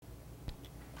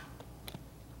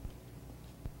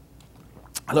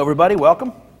Hello, everybody.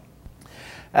 Welcome.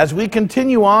 As we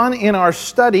continue on in our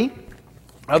study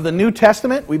of the New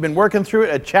Testament, we've been working through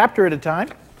it a chapter at a time.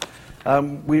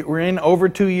 We're in over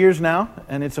 2 years now,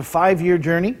 and it's a 5-year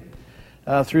journey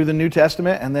through the New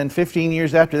Testament, and then 15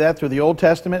 years after that through the Old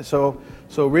Testament. So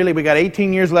really, we got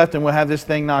 18 years left, and we'll have this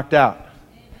thing knocked out.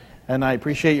 And I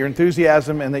appreciate your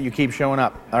enthusiasm and that you keep showing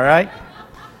up. All right?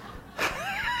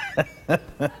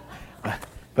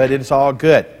 But it's all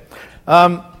good.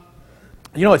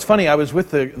 You know, it's funny, I was with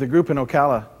the group in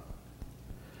Ocala.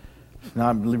 Now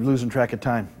I'm losing track of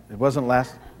time. It wasn't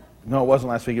last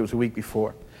week, it was the week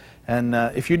before. And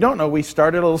if you don't know, we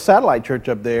started a little satellite church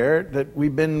up there that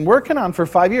we've been working on for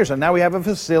 5 years. And now we have a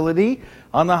facility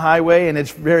on the highway, and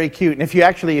it's very cute. And if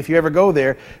you ever go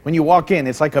there, when you walk in,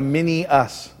 it's like a mini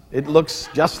us. It looks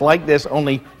just like this,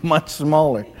 only much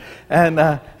smaller.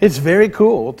 And it's very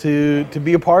cool to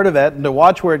be a part of that and to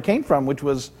watch where it came from, which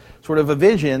was sort of a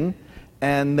vision.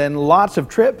 And then lots of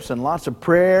trips and lots of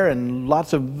prayer and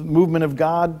lots of movement of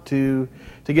God to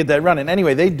get that running.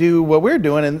 Anyway, they do what we're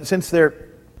doing, and since they're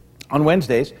on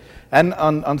Wednesdays and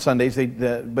on Sundays,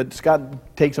 but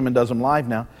Scott takes them and does them live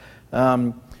now.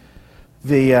 And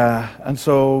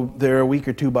so they're a week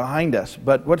or two behind us.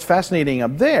 But what's fascinating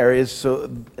up there is so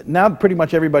now pretty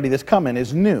much everybody that's coming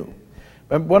is new.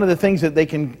 But one of the things that they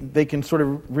can sort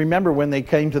of remember when they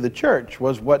came to the church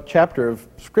was what chapter of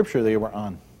Scripture they were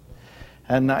on.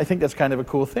 And I think that's kind of a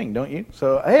cool thing, don't you?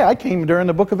 So, hey, I came during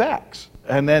the book of Acts.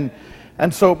 And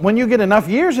so when you get enough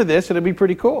years of this, it'll be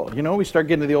pretty cool. You know, we start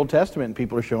getting to the Old Testament and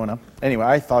people are showing up. Anyway,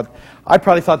 I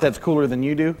probably thought that's cooler than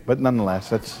you do, but nonetheless,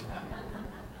 that's...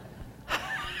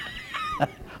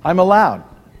 I'm allowed,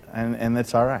 and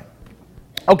that's all right.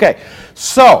 Okay,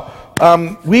 so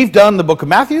we've done the book of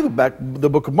Matthew, the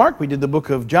book of Mark, we did the book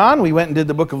of John, we went and did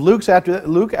the book of Luke after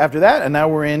that, and now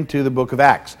we're into the book of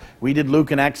Acts. We did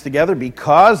Luke and Acts together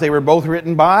because they were both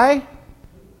written by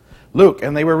Luke,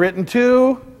 and they were written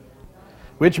to,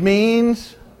 which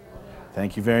means,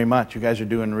 thank you very much, you guys are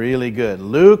doing really good.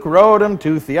 Luke wrote them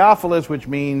to Theophilus, which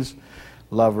means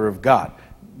lover of God.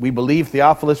 We believe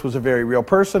Theophilus was a very real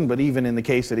person, but even in the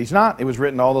case that he's not, it was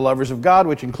written to all the lovers of God,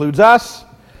 which includes us.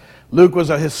 Luke was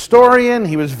a historian.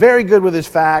 He was very good with his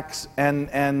facts,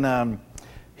 and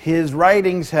his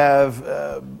writings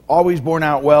have always borne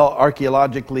out well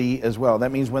archaeologically as well.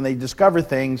 That means when they discover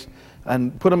things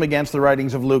and put them against the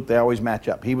writings of Luke, they always match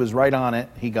up. He was right on it,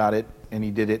 he got it, and he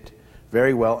did it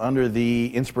very well under the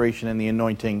inspiration and the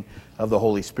anointing of the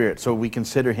Holy Spirit. So we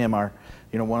consider him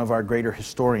one of our greater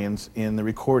historians in the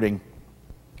recording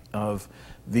of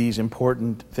these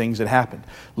important things that happened.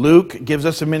 Luke gives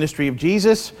us a ministry of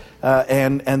Jesus,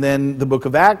 and then the book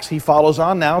of Acts, he follows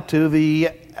on now to the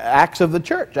Acts of the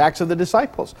church, Acts of the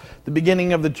disciples, the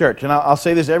beginning of the church. And I'll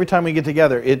say this every time we get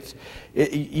together,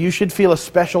 you should feel a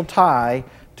special tie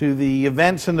to the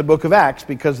events in the book of Acts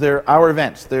because they're our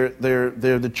events. They're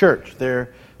the church.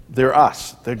 They're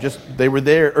us. They were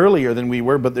there earlier than we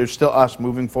were, but they're still us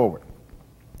moving forward.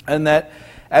 And that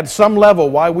at some level,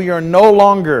 why we are no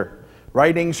longer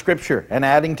writing Scripture and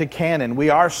adding to canon, we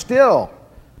are still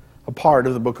a part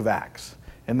of the book of Acts.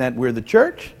 And that we're the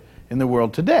church in the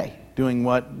world today, doing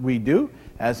what we do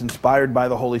as inspired by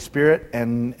the Holy Spirit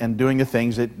and doing the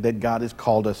things that God has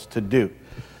called us to do.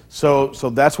 So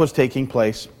that's what's taking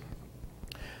place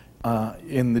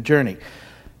in the journey.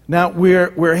 Now,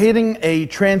 we're hitting a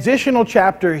transitional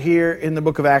chapter here in the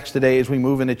book of Acts today as we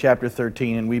move into chapter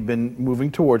 13, and we've been moving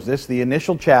towards this. The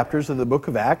initial chapters of the book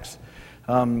of Acts,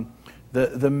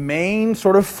 the main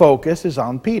sort of focus is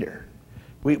on Peter.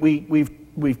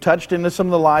 We've touched into some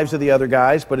of the lives of the other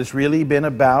guys, but it's really been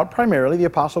about primarily the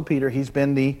Apostle Peter. He's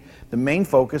been the main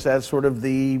focus as sort of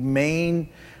the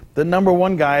number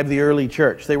one guy of the early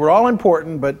church. They were all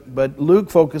important, but Luke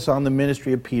focused on the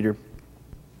ministry of Peter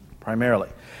primarily.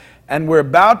 And we're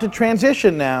about to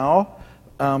transition now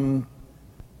to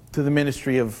the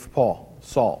ministry of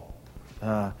Saul.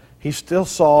 He's still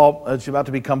Saul. It's about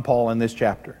to become Paul in this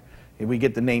chapter. We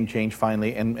get the name change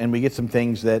finally, and we get some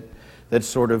things that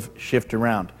sort of shift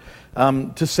around.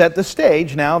 To set the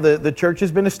stage, now the church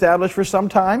has been established for some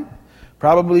time.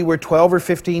 Probably we're 12 or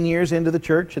 15 years into the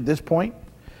church at this point,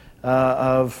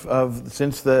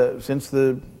 since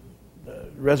the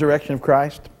resurrection of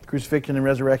Christ. Crucifixion and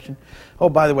resurrection. Oh,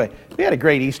 by the way, we had a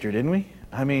great Easter, didn't we?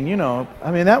 That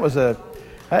was it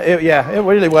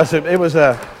really was.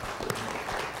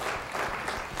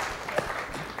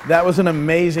 That was an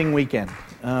amazing weekend.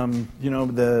 From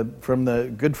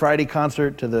the Good Friday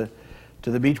concert to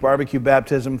the beach barbecue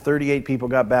baptism, 38 people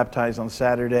got baptized on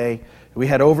Saturday. We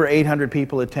had over 800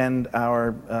 people attend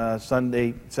our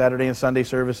Saturday and Sunday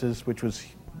services, which was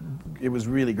it was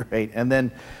really great. And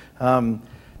then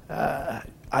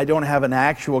I don't have an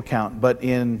actual count, but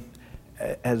in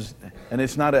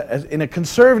a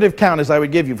conservative count as I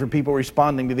would give you for people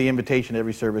responding to the invitation to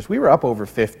every service, we were up over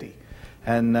 50.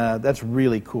 And that's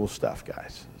really cool stuff,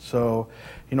 guys. So,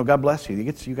 God bless you.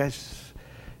 You guys,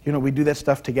 we do that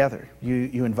stuff together.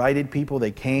 You invited people,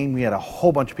 they came. We had a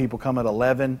whole bunch of people come at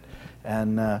 11.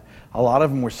 And a lot of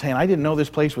them were saying, I didn't know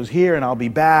this place was here, and I'll be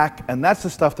back. And that's the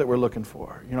stuff that we're looking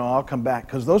for. I'll come back.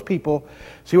 Because those people,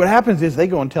 see, what happens is they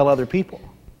go and tell other people.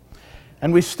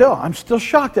 And I'm still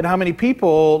shocked at how many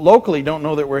people locally don't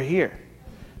know that we're here.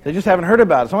 They just haven't heard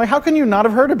about us. I'm like, how can you not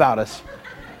have heard about us?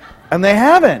 And they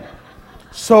haven't.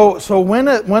 So when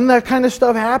that kind of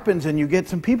stuff happens and you get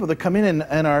some people that come in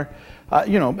and are,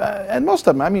 and most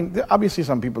of them, I mean, obviously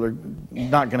some people are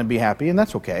not going to be happy, and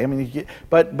that's okay. I mean,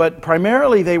 but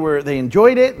primarily they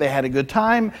enjoyed it, they had a good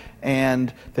time,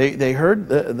 and they heard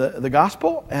the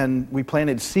gospel, and we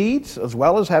planted seeds as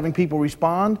well as having people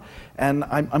respond, and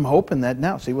I'm hoping that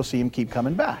now, we'll see them keep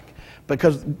coming back.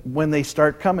 Because when they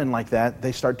start coming like that,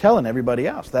 they start telling everybody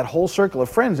else. That whole circle of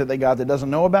friends that they got that doesn't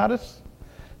know about us,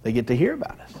 they get to hear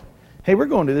about us. Hey, we're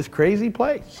going to this crazy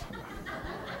place.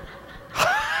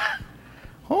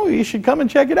 Oh, you should come and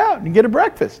check it out and get a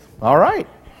breakfast. All right.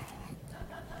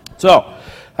 So,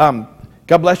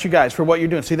 God bless you guys for what you're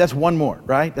doing. See, that's one more,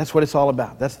 right? That's what it's all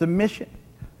about. That's the mission.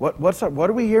 What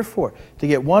are we here for? To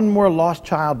get one more lost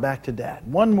child back to Dad.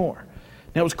 One more.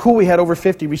 Now, it was cool we had over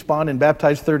 50 respond and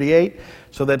baptized 38.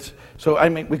 So I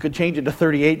mean, we could change it to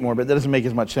 38 more, but that doesn't make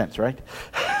as much sense, right?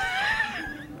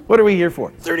 What are we here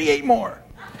for? 38 more.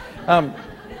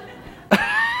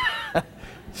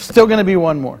 Still going to be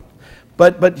one more.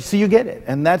 But see, you get it.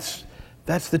 And that's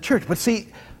the church. But see,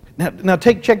 now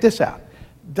check this out.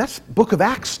 That's Book of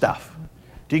Acts stuff.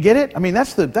 Do you get it? I mean,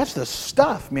 that's the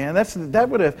stuff, man. That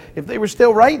would have, if they were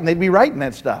still writing, they'd be writing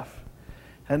that stuff.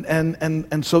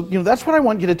 And so, that's what I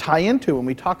want you to tie into when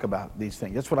we talk about these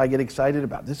things. That's what I get excited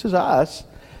about. This is us,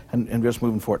 and just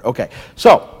moving forward. Okay,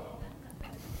 so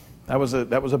that was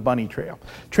a bunny trail.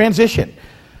 Transition.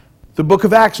 The book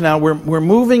of Acts now, we're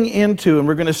moving into, and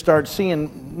we're going to start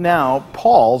seeing now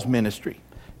Paul's ministry.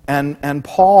 And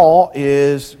Paul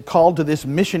is called to this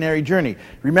missionary journey.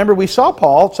 Remember, we saw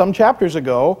Paul some chapters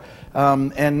ago,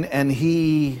 and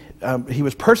he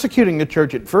was persecuting the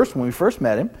church at first when we first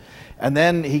met him. And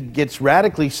then he gets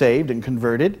radically saved and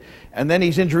converted. And then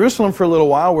he's in Jerusalem for a little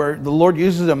while where the Lord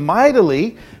uses him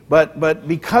mightily. But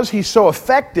because he's so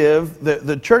effective,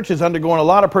 the church is undergoing a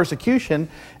lot of persecution.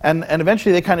 And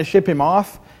eventually they kind of ship him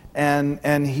off.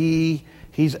 And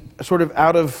he's sort of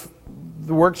out of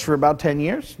the works for about 10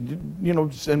 years.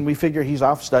 And we figure he's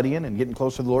off studying and getting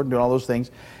close to the Lord and doing all those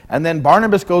things. And then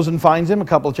Barnabas goes and finds him a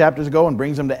couple of chapters ago and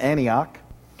brings him to Antioch.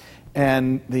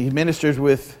 And he ministers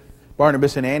with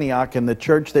Barnabas in Antioch, and the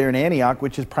church there in Antioch,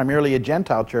 which is primarily a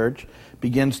Gentile church,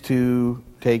 begins to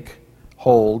take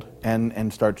hold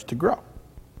and starts to grow.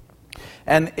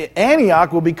 And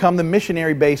Antioch will become the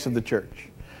missionary base of the church.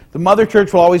 The mother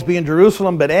church will always be in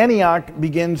Jerusalem, but Antioch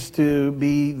begins to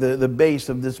be the base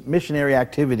of this missionary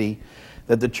activity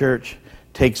that the church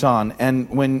takes on. And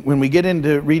when we get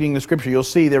into reading the scripture, you'll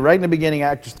see that right in the beginning,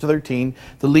 Acts 13,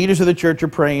 the leaders of the church are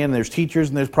praying, there's teachers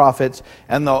and there's prophets,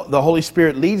 and the Holy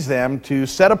Spirit leads them to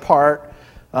set apart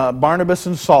Barnabas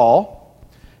and Saul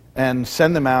and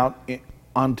send them out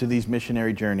onto these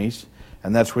missionary journeys,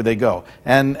 and that's where they go.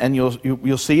 And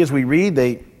you'll see as we read,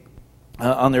 they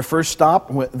on their first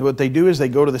stop, what they do is they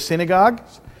go to the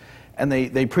synagogues, and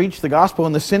they preach the gospel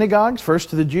in the synagogues,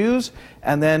 first to the Jews,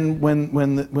 and then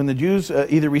when the Jews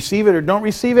either receive it or don't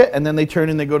receive it, and then they turn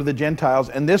and they go to the Gentiles.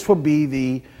 And this will be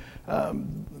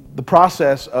the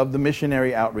process of the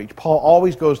missionary outreach. Paul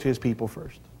always goes to his people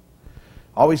first.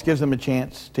 Always gives them a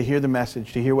chance to hear the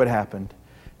message, to hear what happened.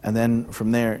 And then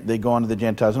from there, they go on to the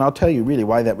Gentiles. And I'll tell you really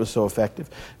why that was so effective.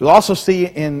 You'll also see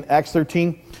in Acts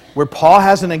 13 where Paul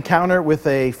has an encounter with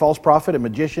a false prophet, a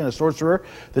magician, a sorcerer,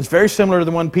 that's very similar to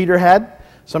the one Peter had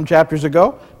some chapters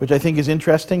ago, which I think is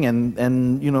interesting. And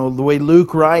the way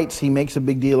Luke writes, he makes a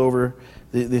big deal over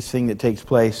this thing that takes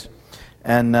place.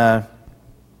 And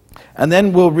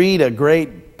then we'll read a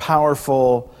great,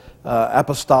 powerful,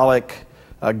 apostolic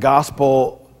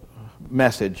gospel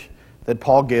message that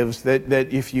Paul gives, that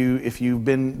if you've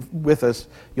been with us,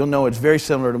 you'll know it's very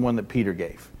similar to one that Peter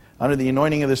gave. Under the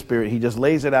anointing of the Spirit, he just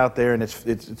lays it out there, and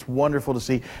it's wonderful to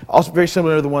see. Also very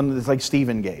similar to the one that's like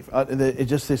Stephen gave. It's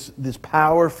just this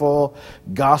powerful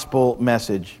gospel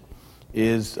message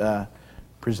is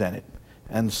presented,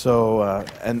 and so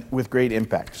and with great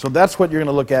impact. So that's what you're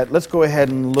going to look at. Let's go ahead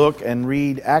and look and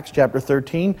read Acts chapter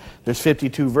 13. There's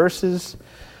 52 verses.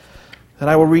 And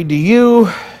I will read to you,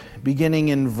 beginning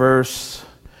in verse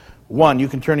 1. You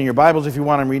can turn in your Bibles if you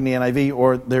want. I'm reading the NIV,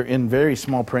 or they're in very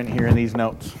small print here in these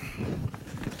notes.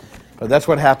 But that's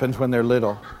what happens when they're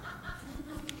little.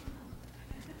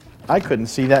 I couldn't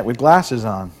see that with glasses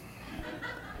on.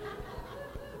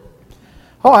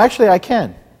 Oh, actually I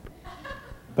can.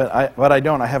 But I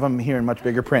don't. I have them here in much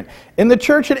bigger print. In the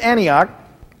church at Antioch,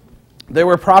 there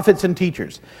were prophets and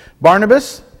teachers.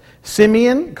 Barnabas,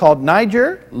 Simeon, called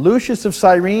Niger, Lucius of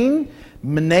Cyrene,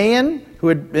 Manaen, who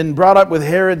had been brought up with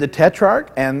Herod the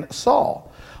Tetrarch, and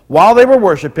Saul. While they were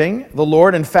worshiping the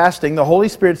Lord and fasting, the Holy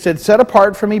Spirit said, "Set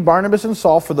apart for me Barnabas and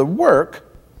Saul for the work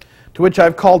to which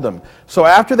I've called them." So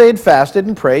after they had fasted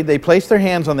and prayed, they placed their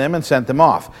hands on them and sent them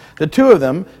off. The two of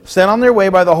them, sent on their way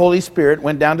by the Holy Spirit,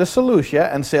 went down to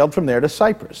Seleucia and sailed from there to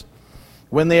Cyprus.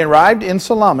 When they arrived in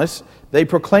Salamis, they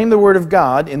proclaimed the word of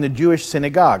God in the Jewish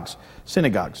synagogues.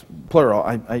 Synagogues, plural.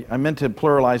 I meant to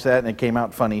pluralize that and it came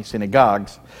out funny,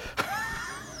 synagogues.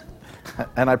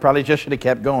 And I probably just should have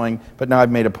kept going, but now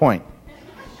I've made a point.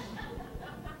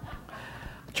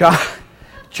 John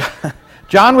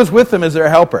was with them as their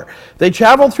helper. They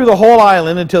traveled through the whole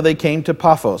island until they came to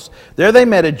Paphos. There they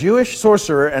met a Jewish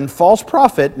sorcerer and false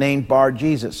prophet named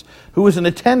Bar-Jesus, who was an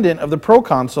attendant of the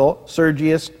proconsul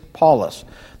Sergius Paulus.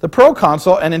 The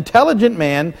proconsul, an intelligent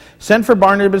man, sent for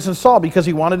Barnabas and Saul because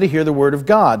he wanted to hear the word of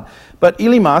God. But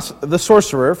Elymas, the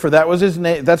sorcerer, for that was his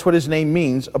name, that's what his name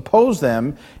means, opposed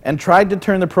them and tried to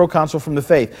turn the proconsul from the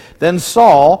faith. Then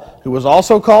Saul, who was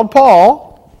also called Paul,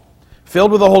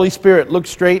 filled with the Holy Spirit, looked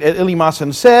straight at Elymas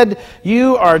and said,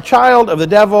 "You are a child of the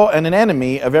devil and an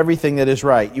enemy of everything that is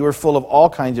right. You are full of all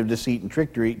kinds of deceit and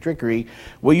trickery.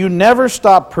 Will you never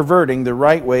stop perverting the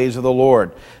right ways of the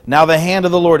Lord? Now the hand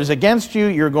of the Lord is against you.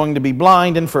 You're going to be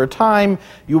blind, and for a time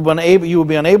you will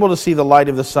be unable to see the light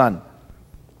of the sun."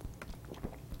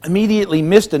 Immediately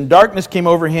mist and darkness came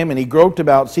over him, and he groped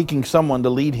about, seeking someone to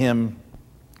lead him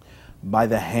by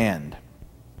the hand.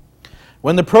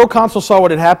 When the proconsul saw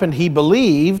what had happened, he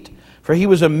believed, for he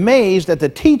was amazed at the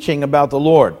teaching about the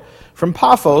Lord. From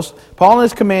Paphos, Paul and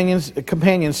his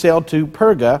companions sailed to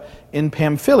Perga in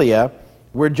Pamphylia,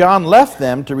 where John left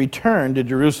them to return to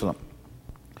Jerusalem.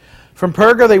 From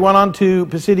Perga they went on to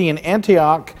Pisidian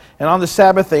Antioch, and on the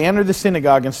Sabbath they entered the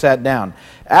synagogue and sat down.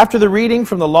 After the reading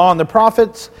from the law and the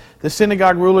prophets, the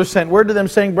synagogue rulers sent word to them,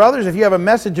 saying, "Brothers, if you have a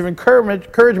message of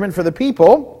encouragement for the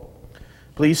people,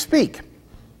 please speak."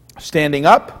 Standing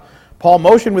up, Paul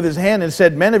motioned with his hand and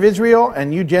said, "Men of Israel,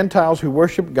 and you Gentiles who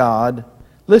worship God,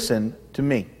 listen to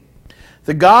me.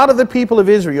 The God of the people of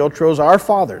Israel chose our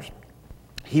fathers.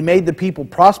 He made the people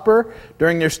prosper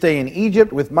during their stay in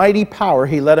Egypt. With mighty power,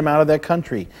 he led them out of that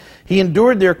country. He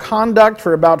endured their conduct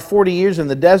for about 40 years in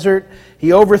the desert.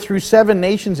 He overthrew 7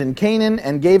 nations in Canaan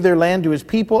and gave their land to his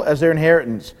people as their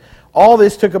inheritance. All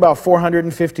this took about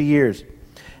 450 years.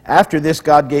 After this,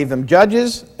 God gave them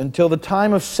judges until the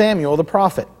time of Samuel the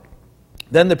prophet.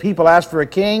 Then the people asked for a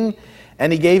king,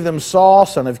 and he gave them Saul,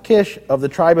 son of Kish, of the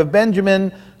tribe of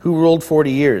Benjamin, who ruled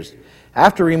 40 years.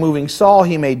 After removing Saul,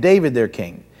 he made David their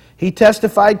king. He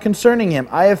testified concerning him,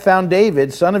 'I have found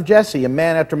David, son of Jesse, a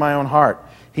man after my own heart.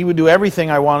 He would do everything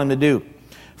I want him to do.'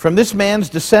 From this man's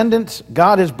descendants,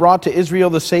 God has brought to Israel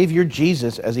the Savior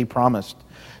Jesus, as he promised.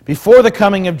 Before the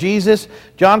coming of Jesus,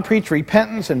 John preached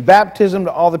repentance and baptism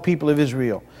to all the people of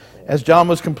Israel. As John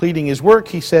was completing his work,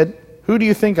 he said, 'Who do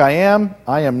you think I am?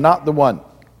 I am not the one.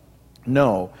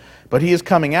 No, but he is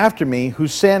coming after me,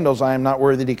 whose sandals I am not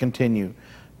worthy to continue.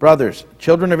 Brothers,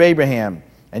 children of Abraham,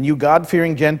 and you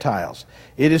God-fearing Gentiles,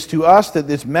 it is to us that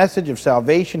this message of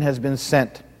salvation has been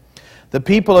sent. The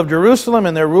people of Jerusalem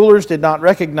and their rulers did not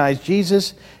recognize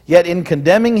Jesus, yet in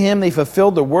condemning him they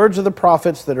fulfilled the words of the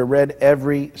prophets that are read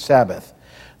every Sabbath.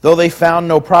 Though they found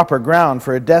no proper ground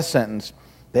for a death sentence,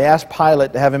 they asked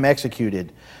Pilate to have him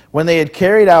executed. When they had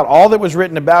carried out all that was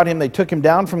written about him, they took him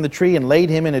down from the tree and laid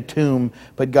him in a tomb.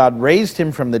 But God raised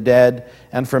him from the dead,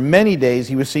 and for many days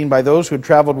he was seen by those who had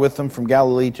traveled with them from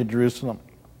Galilee to Jerusalem.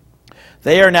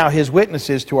 They are now his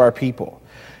witnesses to our people.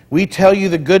 We tell you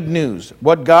the good news.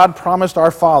 What God promised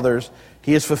our fathers,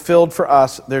 he has fulfilled for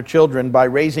us, their children, by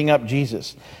raising up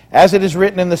Jesus. As it is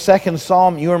written in the 2nd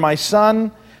Psalm, 'You are my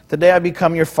son, today I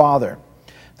become your father.'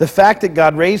 The fact that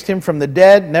God raised him from the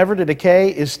dead, never to decay,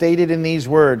 is stated in these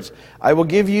words, 'I will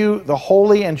give you the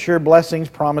holy and sure blessings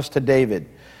promised to David.'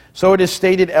 So it is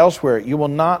stated elsewhere, 'You will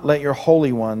not let your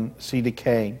Holy One see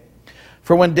decay.'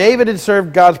 For when David had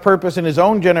served God's purpose in his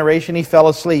own generation, he fell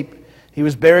asleep. He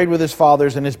was buried with his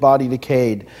fathers, and his body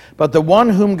decayed. But the one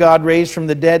whom God raised from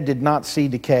the dead did not see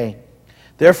decay.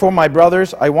 Therefore, my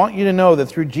brothers, I want you to know that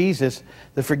through Jesus,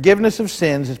 the forgiveness of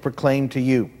sins is proclaimed to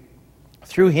you.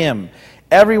 Through him,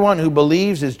 everyone who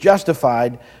believes is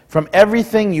justified from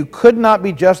everything you could not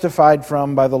be justified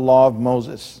from by the law of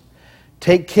Moses.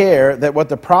 Take care that what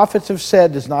the prophets have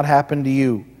said does not happen to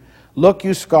you. Look,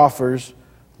 you scoffers,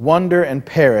 wonder and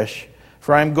perish,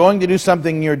 for I am going to do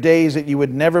something in your days that you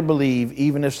would never believe,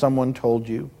 even if someone told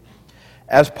you.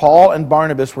 As Paul and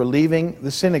Barnabas were leaving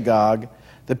the synagogue,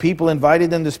 the people invited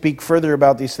them to speak further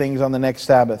about these things on the next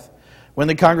Sabbath. When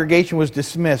the congregation was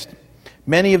dismissed,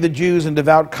 many of the Jews and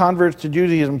devout converts to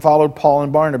Judaism followed Paul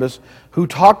and Barnabas, who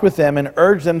talked with them and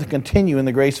urged them to continue in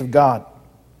the grace of God.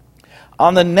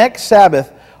 On the next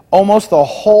Sabbath, almost the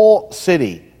whole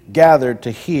city gathered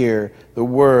to hear the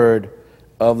word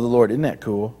of the Lord. Isn't that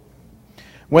cool?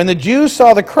 When the Jews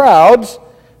saw the crowds,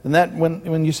 and that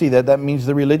when you see that, that means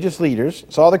the religious leaders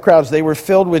saw the crowds, they were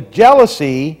filled with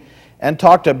jealousy and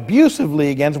talked abusively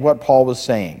against what Paul was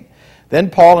saying. Then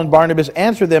Paul and Barnabas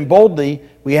answered them boldly,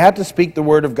 "We have to speak the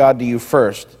word of God to you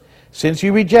first. Since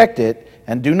you reject it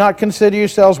and do not consider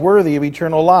yourselves worthy of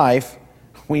eternal life,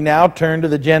 we now turn to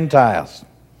the Gentiles.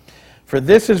 For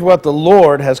this is what the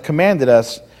Lord has commanded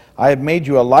us. I have made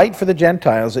you a light for the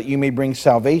Gentiles, that you may bring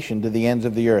salvation to the ends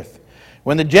of the earth."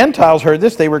 When the Gentiles heard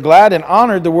this, they were glad and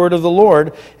honored the word of the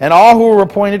Lord, and all who were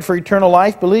appointed for eternal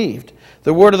life believed.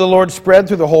 The word of the Lord spread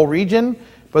through the whole region,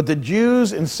 but the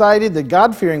Jews incited the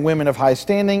God-fearing women of high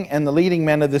standing and the leading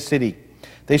men of the city.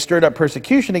 They stirred up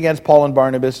persecution against Paul and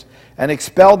Barnabas and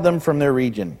expelled them from their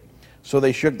region. So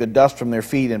they shook the dust from their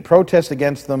feet in protest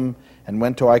against them and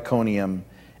went to Iconium.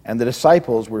 And the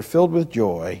disciples were filled with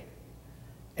joy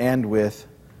and with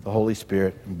the Holy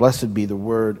Spirit. And blessed be the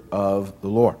word of the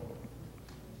Lord.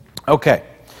 Okay,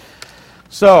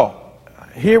 so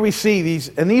here we see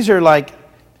these, and these are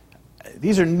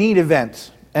neat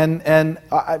events. And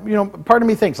part of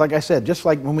me thinks, like I said, just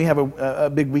like when we have a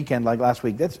big weekend like last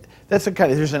week, that's the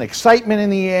kind of, there's an excitement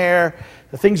in the air,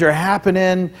 the things are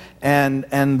happening, and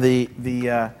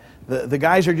the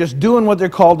guys are just doing what they're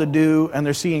called to do, and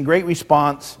they're seeing great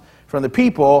response from the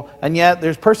people, and yet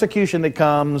there's persecution that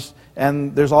comes,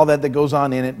 and there's all that goes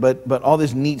on in it, but all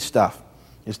this neat stuff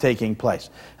is taking place.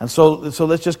 And so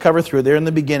let's just cover through. There in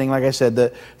the beginning, like I said,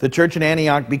 the church in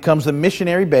Antioch becomes the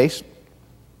missionary base,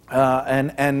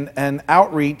 and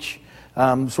outreach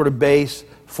sort of base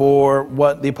for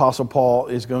what the Apostle Paul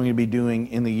is going to be doing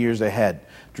in the years ahead.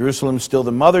 Jerusalem is still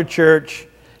the mother church.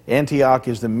 Antioch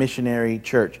is the missionary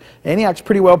church. Antioch's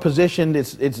pretty well positioned.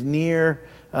 It's near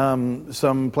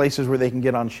some places where they can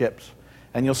get on ships.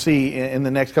 And you'll see in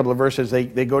the next couple of verses,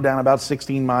 they go down about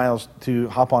 16 miles to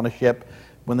hop on a ship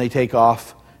when they take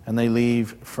off and they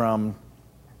leave from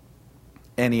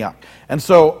Antioch. And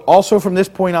so also from this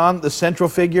point on, the central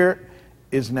figure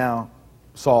is now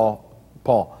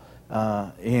Paul,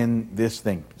 in this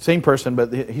thing. Same person,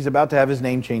 but he's about to have his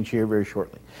name changed here very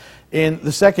shortly. In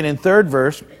the second and third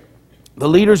verse, the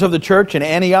leaders of the church in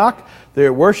Antioch,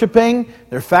 they're worshiping,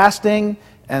 they're fasting,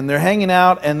 and they're hanging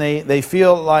out, and they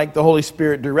feel like the Holy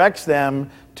Spirit directs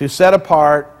them to set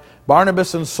apart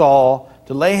Barnabas and Saul,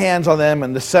 to lay hands on them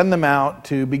and to send them out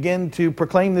to begin to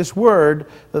proclaim this word,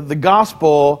 the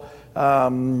gospel,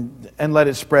 and let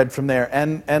it spread from there.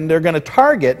 And they're going to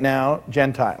target now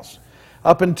Gentiles.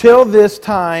 Up until this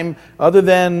time, other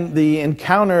than the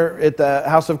encounter at the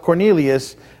house of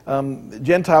Cornelius,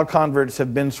 Gentile converts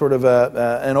have been sort of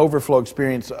an overflow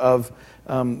experience of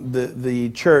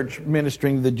the church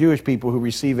ministering to the Jewish people who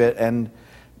receive it, and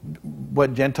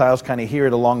what Gentiles kind of hear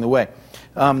it along the way.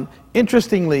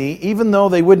 Interestingly, even though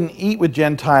they wouldn't eat with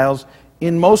Gentiles,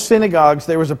 in most synagogues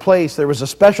there was a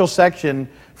special section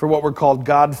for what were called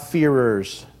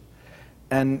God-fearers.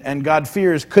 And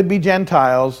God-fearers could be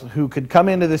Gentiles who could come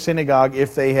into the synagogue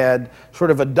if they had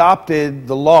sort of adopted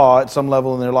the law at some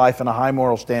level in their life and a high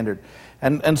moral standard.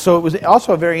 And so it was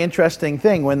also a very interesting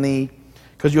thing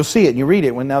because you'll see it and you read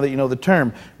it now that you know the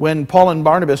term, when Paul and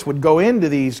Barnabas would go into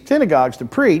these synagogues to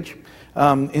preach,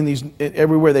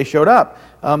 everywhere they showed up,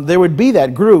 there would be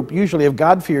that group, usually of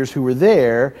God-fearers, who were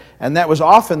there, and that was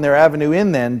often their avenue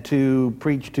in then to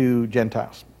preach to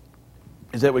Gentiles,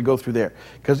 is that would go through there.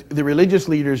 Because the religious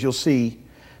leaders, you'll see,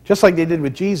 just like they did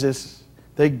with Jesus,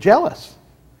 they're jealous.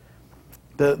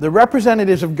 The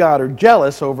representatives of God are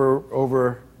jealous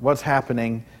over what's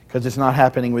happening because it's not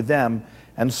happening with them,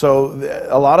 and so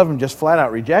a lot of them just flat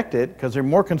out reject it because they're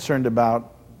more concerned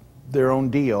about their own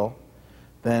deal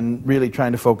than really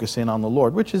trying to focus in on the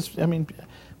Lord, which is,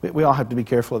 we all have to be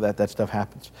careful of that. That stuff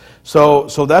happens. So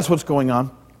that's what's going on.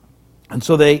 And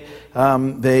so they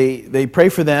pray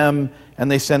for them and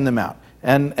they send them out.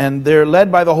 And they're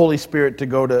led by the Holy Spirit to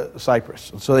go to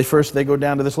Cyprus. So they go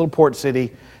down to this little port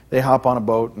city. They hop on a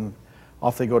boat and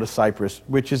off they go to Cyprus,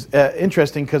 which is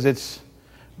interesting because it's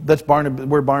That's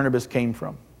where Barnabas came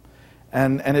from.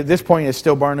 And at this point, it's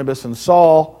still Barnabas and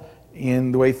Saul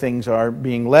in the way things are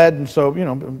being led. And so,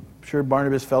 I'm sure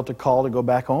Barnabas felt a call to go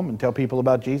back home and tell people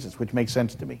about Jesus, which makes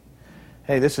sense to me.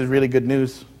 Hey, this is really good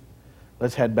news.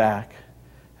 Let's head back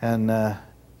and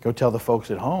go tell the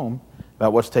folks at home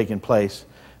about what's taking place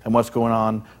and what's going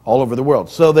on all over the world.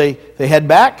 So they head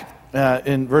back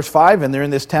in verse 5, and they're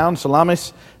in this town,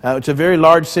 Salamis. It's a very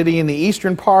large city in the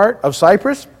eastern part of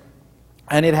Cyprus,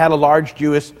 and it had a large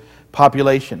Jewish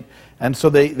population. And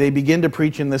so they begin to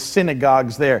preach in the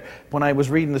synagogues there. When I was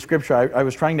reading the scripture, I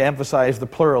was trying to emphasize the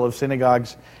plural of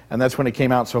synagogues, and that's when it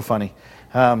came out so funny.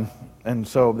 And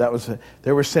so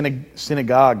there were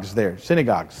synagogues there.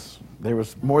 Synagogues. There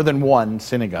was more than one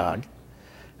synagogue.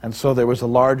 And so there was a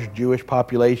large Jewish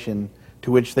population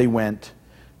to which they went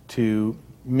to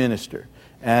minister.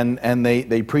 And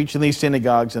they preach in these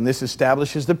synagogues, and this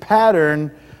establishes the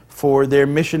pattern for their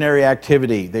missionary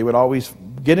activity. They would always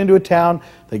get into a town,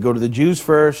 they go to the Jews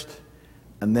first,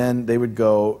 and then they would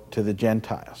go to the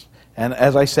Gentiles. And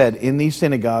as I said, in these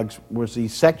synagogues was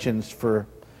these sections for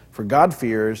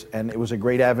God-fearers, and it was a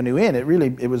great avenue in.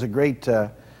 It was a great,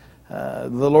 the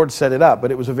Lord set it up,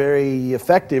 but it was a very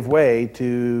effective way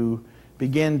to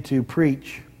begin to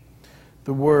preach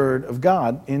the Word of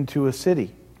God into a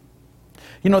city.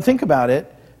 Think about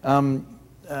it.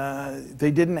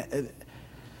 They didn't...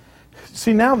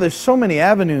 See, now there's so many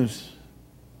avenues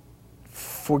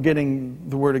for getting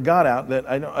the Word of God out that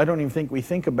I don't even think we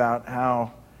think about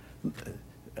how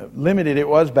limited it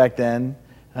was back then.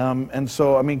 And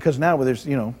so, because now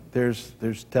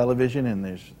there's television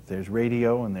and there's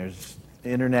radio and there's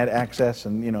internet access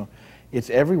and it's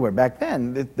everywhere. Back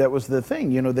then, that was the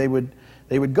thing.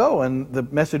 They would go, and the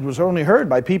message was only heard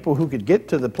by people who could get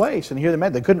to the place and hear the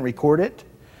message. They couldn't record it.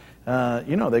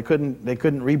 They couldn't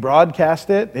rebroadcast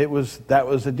it. That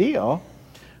was the deal.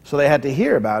 So they had to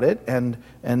hear about it and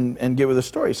get with the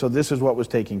story. So this is what was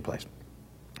taking place.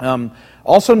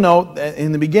 Also note,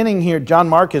 in the beginning here, John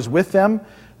Mark is with them.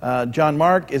 John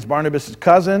Mark is Barnabas'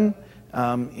 cousin.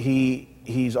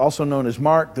 He's also known as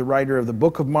Mark, the writer of the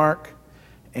book of Mark.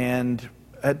 And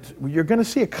you're going to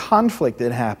see a conflict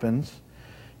that happens,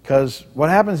 because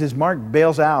what happens is Mark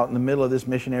bails out in the middle of this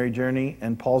missionary journey,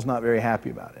 and Paul's not very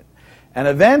happy about it. And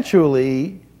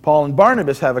eventually, Paul and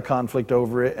Barnabas have a conflict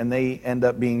over it, and they end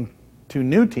up being two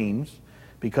new teams,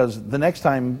 because the next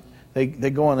time they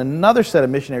go on another set of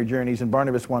missionary journeys, and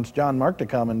Barnabas wants John Mark to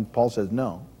come, and Paul says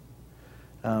no,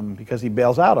 because he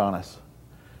bails out on us.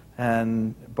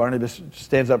 And Barnabas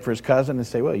stands up for his cousin and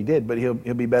say, well, he did, but he'll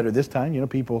be better this time.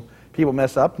 People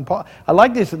mess up. And Paul, I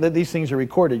like this, that these things are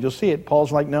recorded. You'll see it.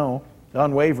 Paul's like, no,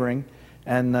 unwavering.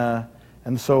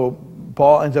 And so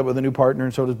Paul ends up with a new partner,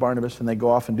 and so does Barnabas, and they go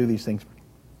off and do these things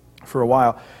for a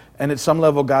while. And at some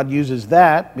level, God uses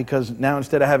that, because now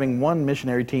instead of having one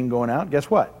missionary team going out, guess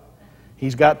what?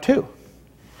 He's got two.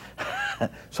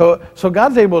 So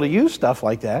God's able to use stuff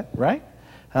like that, right?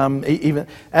 And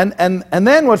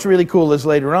then what's really cool is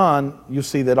later on, you'll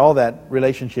see that all that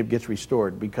relationship gets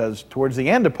restored, because towards the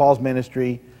end of Paul's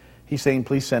ministry, he's saying,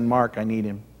 please send Mark, I need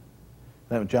him.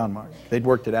 That was John Mark. They'd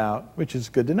worked it out, which is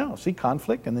good to know. See,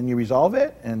 conflict, and then you resolve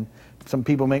it, and some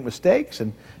people make mistakes,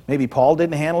 and maybe Paul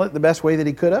didn't handle it the best way that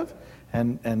he could have,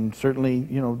 and certainly,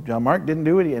 John Mark didn't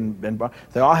do it, and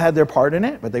they all had their part in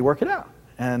it, but they work it out.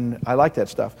 And I like that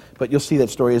stuff. But you'll see that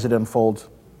story as it unfolds.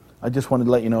 I just wanted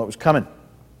to let you know it was coming.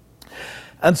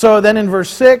 And so then in verse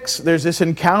 6, there's this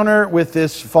encounter with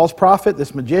this false prophet,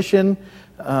 this magician,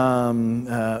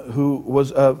 who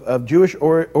was of Jewish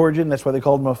origin. That's why they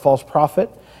called him a false prophet.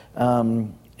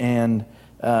 And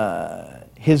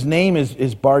his name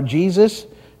is Bar-Jesus,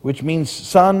 which means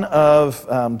son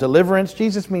of deliverance.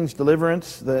 Jesus means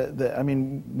deliverance.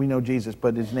 We know Jesus,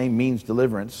 but his name means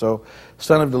deliverance. So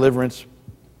son of deliverance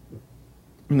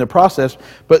in the process.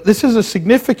 But this is a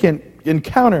significant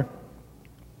encounter,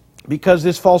 because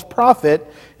this false prophet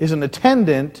is an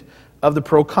attendant of the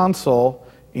proconsul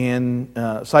in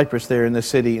Cyprus, there in the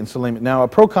city in Salamis. Now, a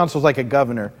proconsul is like a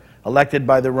governor elected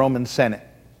by the Roman Senate,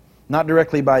 not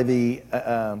directly by the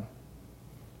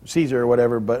Caesar or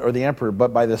whatever, or the emperor,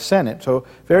 but by the Senate. So,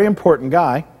 very important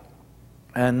guy.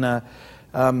 And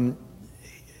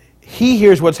he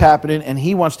hears what's happening, and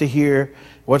he wants to hear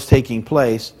what's taking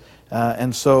place.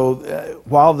 And so,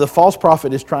 while the false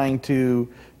prophet is trying to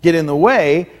get in the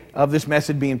way of this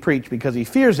message being preached because he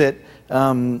fears it,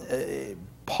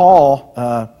 Paul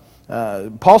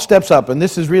steps up, and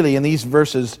this is really in these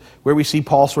verses where we see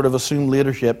Paul sort of assume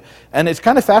leadership. And it's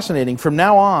kind of fascinating. From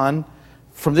now on,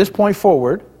 from this point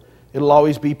forward, it'll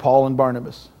always be Paul and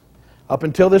Barnabas. Up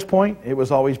until this point, it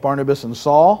was always Barnabas and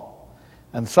Saul.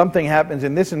 And something happens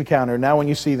in this encounter. Now when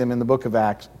you see them in the book of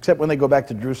Acts, except when they go back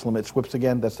to Jerusalem, it's whips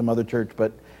again. That's some other church.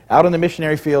 But out on the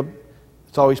missionary field,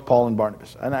 it's always Paul and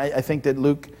Barnabas. And I think that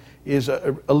Luke is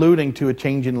alluding to a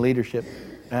change in leadership,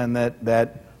 and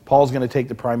that Paul's going to take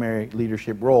the primary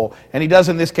leadership role. And he does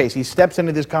in this case. He steps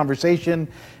into this conversation,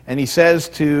 and he says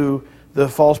to the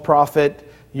false prophet,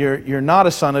 you're not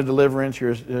a son of deliverance,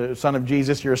 you're a son of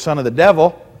Jesus, you're a son of the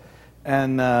devil.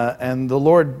 And the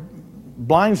Lord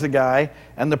blinds the guy,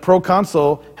 and the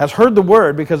proconsul has heard the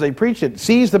word because they preached it,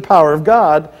 sees the power of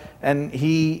God, and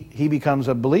he becomes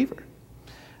a believer.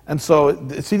 And so,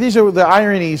 see, these are the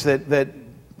ironies that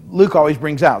Luke always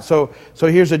brings out. So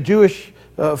here's a Jewish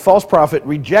false prophet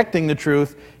rejecting the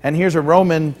truth, and here's a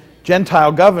Roman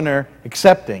Gentile governor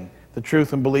accepting the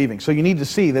truth and believing. So you need to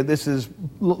see that this is,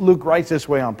 Luke writes this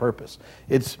way on purpose.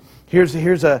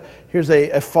 Here's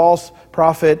a false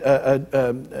prophet,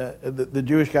 the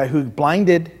Jewish guy who's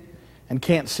blinded and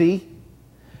can't see,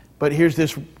 but here's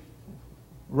this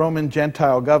Roman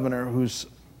Gentile governor who's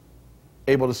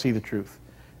able to see the truth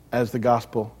as the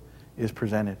gospel is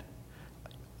presented.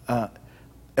 At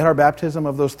our baptism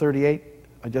of those 38,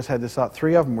 I just had this thought,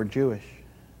 3 of them were Jewish.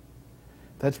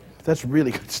 That's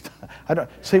really good stuff.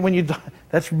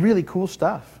 That's really cool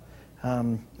stuff.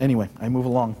 Anyway, I move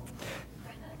along.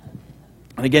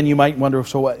 And again, you might wonder,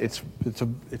 so what? It's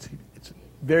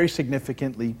very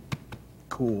significantly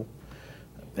cool.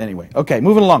 Anyway, okay,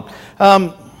 moving along.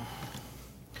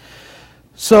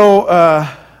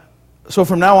 So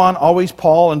from now on, always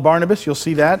Paul and Barnabas. You'll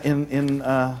see that in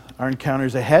our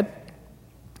encounters ahead,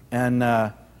 and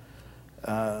that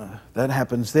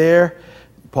happens there.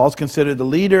 Paul's considered the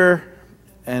leader,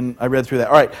 and I read through that.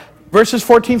 All right, verses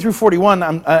 14 through 41.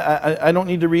 I don't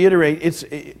need to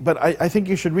reiterate. But I think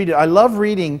you should read it. I love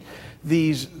reading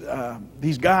these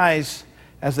guys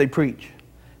as they preach,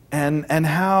 and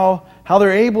how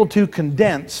they're able to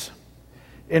condense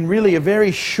in really a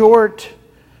very short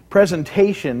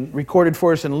presentation recorded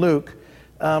for us in Luke,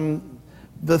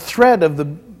 the thread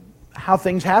of how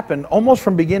things happen almost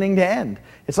from beginning to end.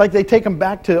 It's like they take them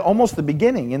back to almost the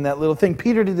beginning in that little thing.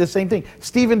 Peter did the same thing.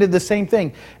 Stephen did the same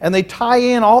thing. And they tie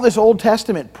in all this Old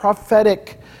Testament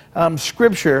prophetic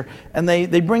scripture, and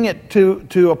they bring it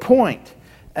to a point.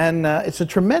 And it's a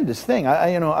tremendous thing.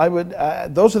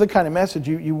 Those are the kind of message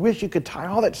you wish you could tie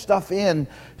all that stuff in,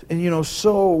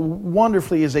 so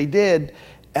wonderfully as they did.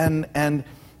 And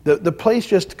the place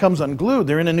just comes unglued.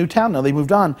 They're in a new town now. They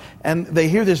moved on. And they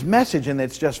hear this message, and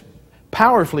it's just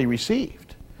powerfully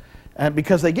received. And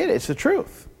because they get it. It's the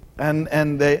truth. And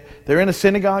they're in the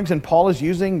synagogues, and Paul is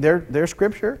using their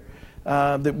scripture,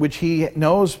 which he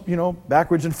knows,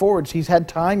 backwards and forwards. He's had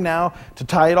time now to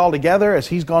tie it all together as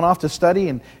he's gone off to study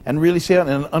and really see it.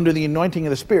 And under the anointing of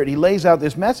the Spirit, he lays out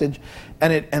this message,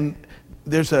 and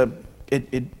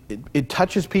it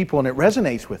touches people, and it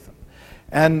resonates with them.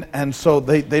 And so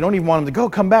they don't even want him to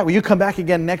come back. Will you come back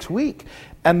again next week?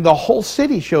 And the whole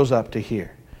city shows up to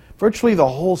hear. Virtually the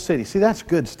whole city. See, that's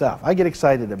good stuff. I get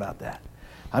excited about that.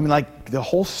 I mean, like, the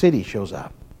whole city shows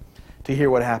up to hear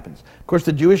what happens. Of course,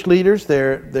 the Jewish leaders,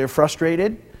 they're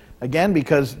frustrated, again,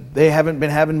 because they haven't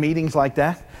been having meetings like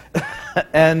that.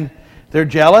 And they're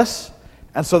jealous.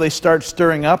 And so they start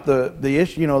stirring up the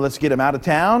issue, let's get them out of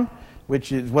town,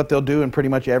 which is what they'll do in pretty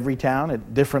much every town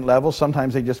at different levels.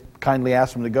 Sometimes they just kindly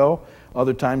ask them to go.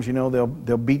 Other times, they'll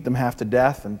beat them half to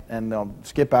death, and they'll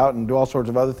skip out and do all sorts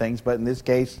of other things. But in this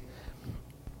case,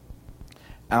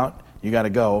 out, you got to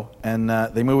go. And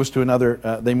they move us to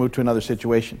another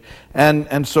situation.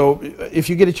 And so if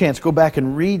you get a chance, go back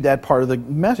and read that part of the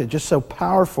message. Just so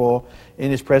powerful in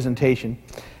his presentation.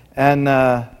 And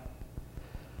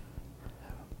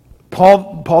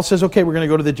Paul says, okay, we're going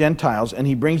to go to the Gentiles, and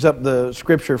he brings up the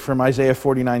scripture from Isaiah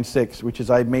 49:6, which is,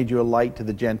 I've made you a light to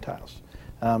the Gentiles,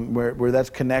 where that's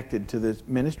connected to this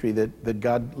ministry that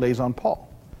God lays on Paul,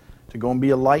 to go and be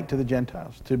a light to the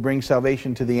Gentiles, to bring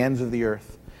salvation to the ends of the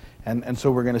earth. And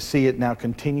so we're going to see it now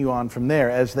continue on from there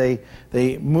as they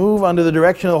move under the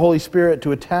direction of the Holy Spirit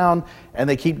to a town, and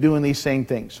they keep doing these same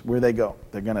things where they go.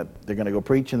 They're going to go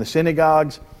preach in the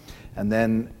synagogues, and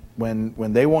then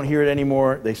when they won't hear it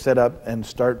anymore, they set up and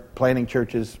start planting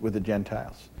churches with the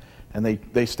Gentiles. And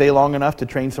they stay long enough to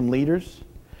train some leaders,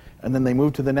 and then they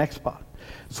move to the next spot.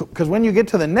 So, because when you get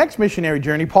to the next missionary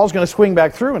journey, Paul's going to swing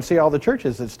back through and see all the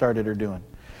churches that started are doing.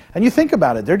 And you think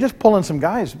about it, they're just pulling some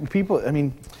guys, people, I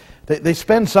mean, they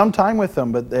spend some time with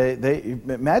them, but they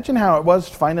imagine how it was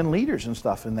finding leaders and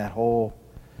stuff in that whole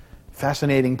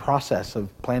fascinating process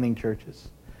of planting churches.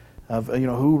 Of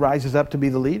who rises up to be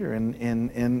the leader,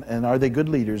 and are they good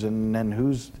leaders, and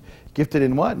who's gifted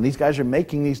in what? And these guys are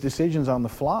making these decisions on the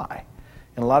fly.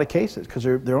 in a lot of cases, because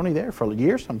they're only there for a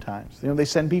year sometimes. They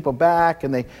send people back,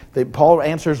 and Paul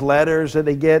answers letters that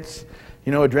he gets,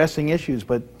 addressing issues.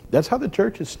 But that's how the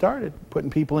church has started,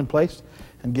 putting people in place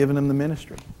and giving them the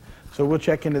ministry. So we'll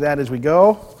check into that as we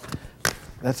go.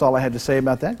 That's all I had to say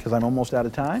about that, because I'm almost out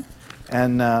of time.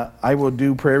 And I will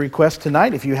do prayer requests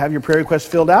tonight. If you have your prayer requests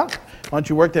filled out, why don't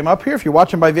you work them up here? If you're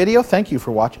watching by video, thank you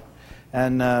for watching.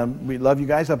 And we love you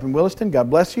guys up in Williston. God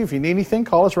bless you. If you need anything,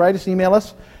 call us, write us, email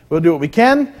us. We'll do what we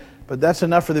can. But that's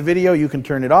enough for the video. You can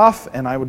turn it off, and I would